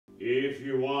If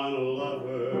you want a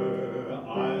lover,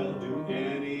 I'll do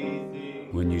anything.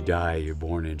 When you die, you're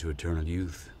born into eternal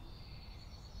youth.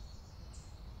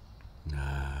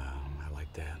 I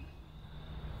like that.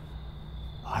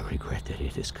 I regret that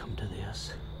it has come to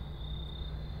this.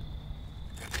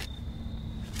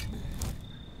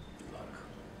 Look,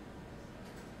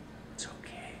 it's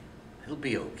okay. It'll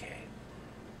be okay.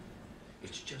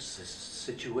 It's just a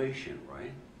situation,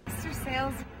 right? Mr.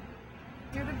 Sales,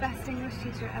 you're the best English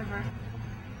teacher ever.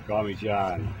 Call me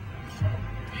John.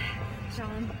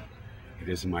 John. It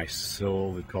is my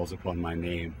soul that calls upon my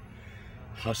name.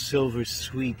 How silver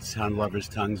sweet sound lovers'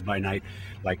 tongues by night,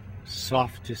 like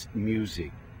softest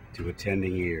music to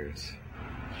attending ears.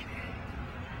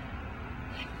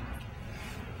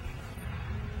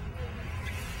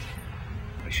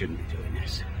 I shouldn't be doing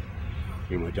this.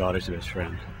 You're my daughter's best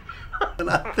friend. And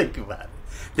I think about it.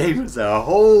 There was a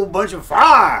whole bunch of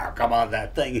fire come on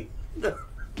that thing.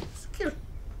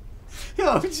 You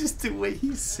know, just the way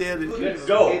he said it. Let's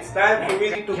go. It's time for me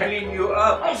to clean you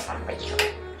up.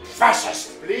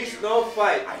 Fascist! Please don't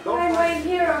fight. Don't Hi, my fight.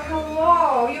 hero.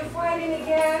 Hello. You fighting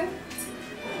again?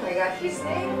 Oh my God, his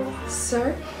name?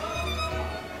 Sir?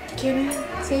 Can I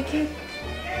take it?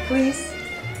 Please?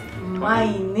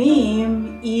 My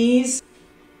name is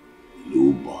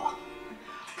Luba.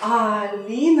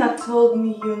 Alina told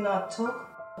me you not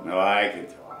talk. No, I can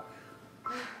talk.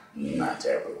 Not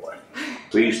everyone.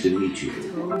 Pleased to meet you.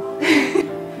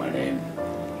 My name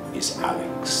is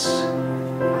Alex.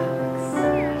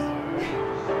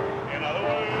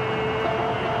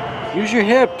 Use your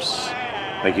hips.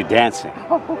 Like you're dancing.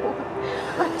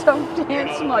 I don't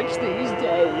dance much these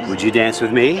days. Would you dance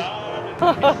with me?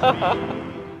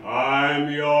 I'm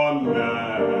your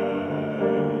man.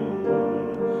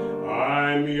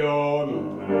 I'm your man.